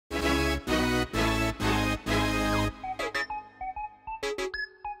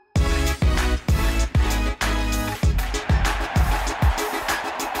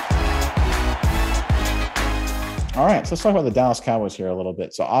All right, so let's talk about the Dallas Cowboys here a little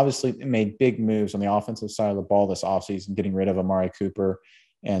bit. So obviously, they made big moves on the offensive side of the ball this offseason, getting rid of Amari Cooper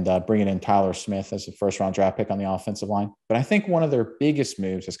and bringing in Tyler Smith as a first-round draft pick on the offensive line. But I think one of their biggest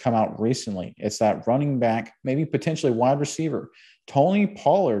moves has come out recently. It's that running back, maybe potentially wide receiver. Tony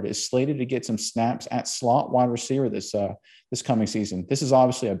Pollard is slated to get some snaps at slot wide receiver this coming season. This is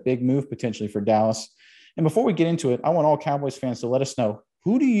obviously a big move potentially for Dallas. And before we get into it, I want all Cowboys fans to let us know,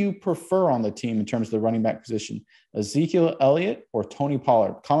 who do you prefer on the team in terms of the running back position, Ezekiel Elliott or Tony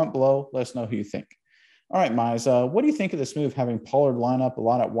Pollard? Comment below. Let us know who you think. All right, Mize, what do you think of this move, having Pollard line up a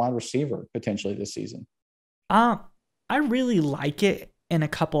lot at wide receiver potentially this season? I really like it in a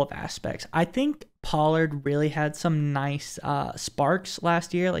couple of aspects. I think Pollard really had some nice sparks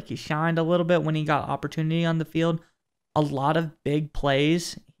last year. Like, he shined a little bit when he got opportunity on the field. A lot of big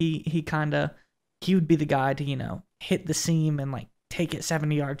plays. He would be the guy to, hit the seam and take it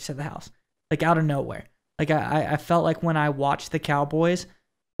 70 yards to the house, out of nowhere. I felt like when I watched the Cowboys,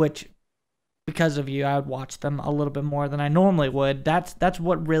 which because of you, I would watch them a little bit more than I normally would. That's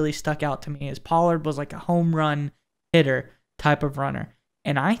what really stuck out to me, is Pollard was like a home run hitter type of runner.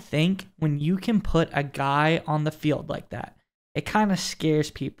 And I think when you can put a guy on the field like that, it kind of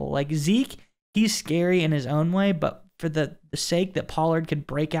scares people. Like Zeke, he's scary in his own way, but for the sake that Pollard could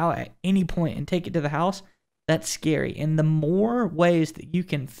break out at any point and take it to the house, that's scary. And the more ways that you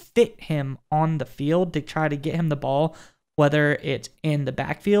can fit him on the field to try to get him the ball, whether it's in the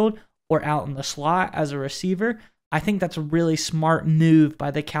backfield or out in the slot as a receiver, I think that's a really smart move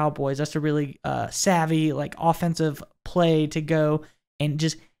by the Cowboys. That's a really savvy, offensive play to go and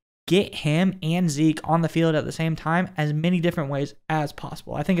just get him and Zeke on the field at the same time as many different ways as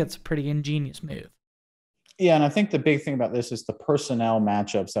possible. I think it's a pretty ingenious move. Yeah, and I think the big thing about this is the personnel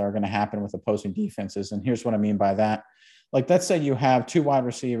matchups that are going to happen with opposing defenses. And here's what I mean by that. Let's say you have two wide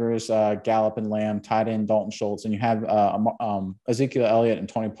receivers, Gallup and Lamb, tight end Dalton Schultz, and you have Ezekiel Elliott and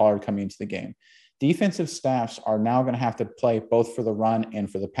Tony Pollard coming into the game. Defensive staffs are now going to have to play both for the run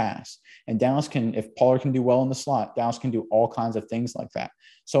and for the pass. And Dallas if Pollard can do well in the slot, Dallas can do all kinds of things like that.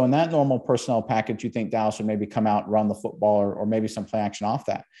 So in that normal personnel package, you think Dallas would maybe come out, run the football, or maybe some play action off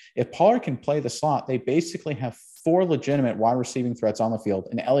that. If Pollard can play the slot, they basically have four legitimate wide receiving threats on the field.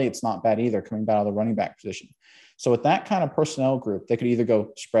 And Elliott's not bad either, coming out of the running back position. So with that kind of personnel group, they could either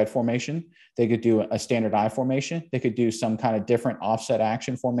go spread formation, they could do a standard I formation, they could do some kind of different offset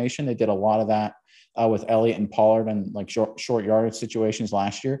action formation. They did a lot of that with Elliott and Pollard and short yardage situations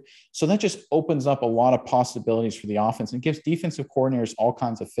last year. So that just opens up a lot of possibilities for the offense and gives defensive coordinators all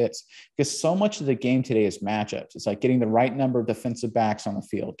kinds of fits, because so much of the game today is matchups. It's like getting the right number of defensive backs on the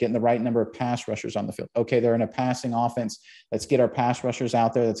field, getting the right number of pass rushers on the field. Okay, they're in a passing offense. Let's get our pass rushers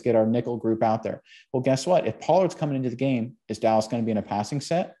out there. Let's get our nickel group out there. Well, guess what? If Pollard's coming into the game, is Dallas going to be in a passing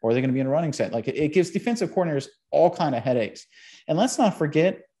set, or are they going to be in a running set? It gives defensive coordinators all kind of headaches. And let's not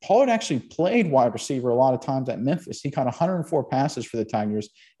forget, Pollard actually played wide receiver a lot of times at Memphis. He caught 104 passes for the Tigers,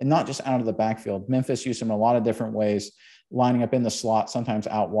 and not just out of the backfield. Memphis used him in a lot of different ways, lining up in the slot, sometimes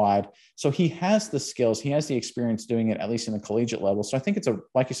out wide. So he has the skills. He has the experience doing it, at least in the collegiate level. So I think it's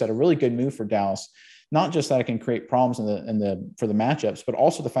like you said, a really good move for Dallas. Not just that it can create problems for the matchups, but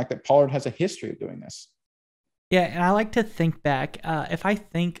also the fact that Pollard has a history of doing this. Yeah, and I like to think back. If I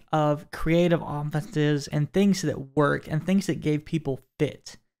think of creative offenses and things that work and things that gave people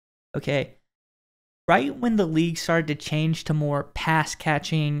fit, okay, right when the league started to change to more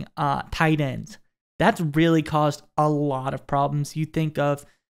pass-catching tight ends, that's really caused a lot of problems. You think of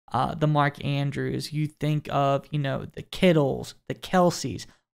the Mark Andrews, you think of, the Kittles, the Kelseys,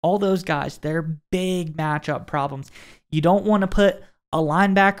 all those guys, they're big matchup problems. You don't want to put a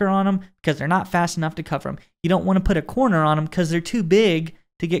linebacker on them because they're not fast enough to cover them. You don't want to put a corner on them because they're too big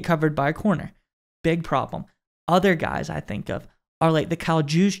to get covered by a corner. Big problem. Other guys I think of are like the Kyle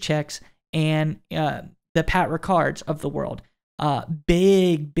Juszczyks and the Pat Ricards of the world.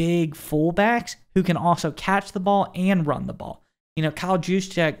 Big fullbacks who can also catch the ball and run the ball. Kyle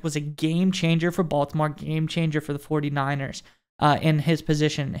Juszczyk was a game changer for Baltimore, game changer for the 49ers in his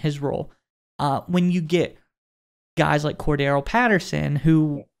position, his role. When you get guys like Cordero Patterson,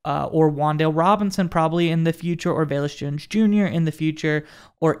 who or Wan'Dale Robinson probably in the future, or Velus Jones Jr. in the future,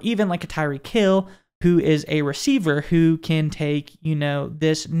 or even like a Tyreek Hill, who is a receiver who can take,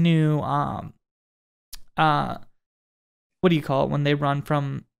 this new, what do you call it when they run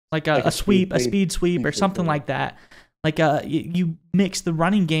from a sweep, a speed sweep or something like that. You mix the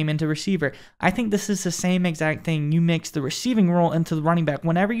running game into receiver. I think this is the same exact thing. You mix the receiving role into the running back.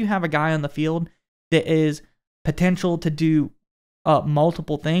 Whenever you have a guy on the field that is potential to do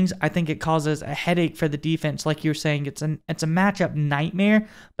multiple things, I think it causes a headache for the defense. Like you're saying, it's a matchup nightmare,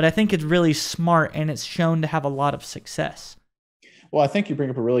 but I think it's really smart and it's shown to have a lot of success. Well, I think you bring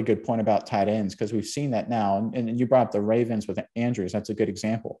up a really good point about tight ends because we've seen that now. And you brought up the Ravens with Andrews. That's a good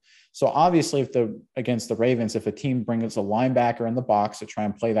example. So obviously, against the Ravens, if a team brings a linebacker in the box to try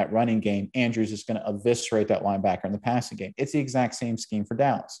and play that running game, Andrews is going to eviscerate that linebacker in the passing game. It's the exact same scheme for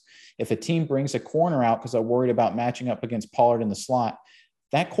Dallas. If a team brings a corner out because they're worried about matching up against Pollard in the slot,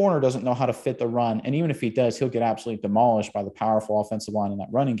 that corner doesn't know how to fit the run. And even if he does, he'll get absolutely demolished by the powerful offensive line in that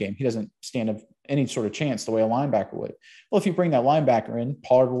running game. He doesn't stand any sort of chance the way a linebacker would. Well, if you bring that linebacker in,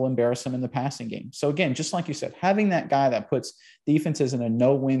 Pollard will embarrass him in the passing game. So again, just like you said, having that guy that puts defenses in a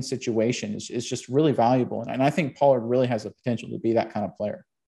no-win situation is just really valuable. And I think Pollard really has the potential to be that kind of player.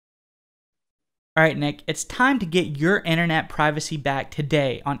 All right, Nick, it's time to get your internet privacy back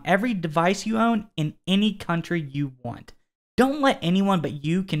today on every device you own in any country you want. Don't let anyone but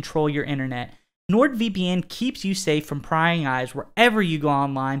you control your internet. NordVPN keeps you safe from prying eyes wherever you go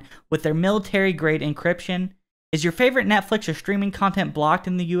online with their military-grade encryption. Is your favorite Netflix or streaming content blocked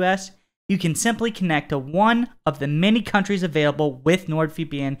in the US? You can simply connect to one of the many countries available with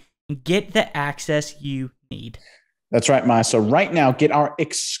NordVPN and get the access you need. That's right, Maya. So right now, get our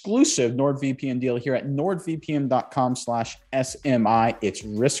exclusive NordVPN deal here at nordvpn.com/SMI. It's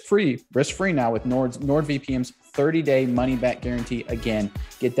risk-free now with NordVPN's 30-day money-back guarantee. Again,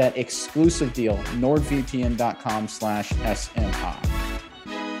 get that exclusive deal, nordvpn.com/SMI.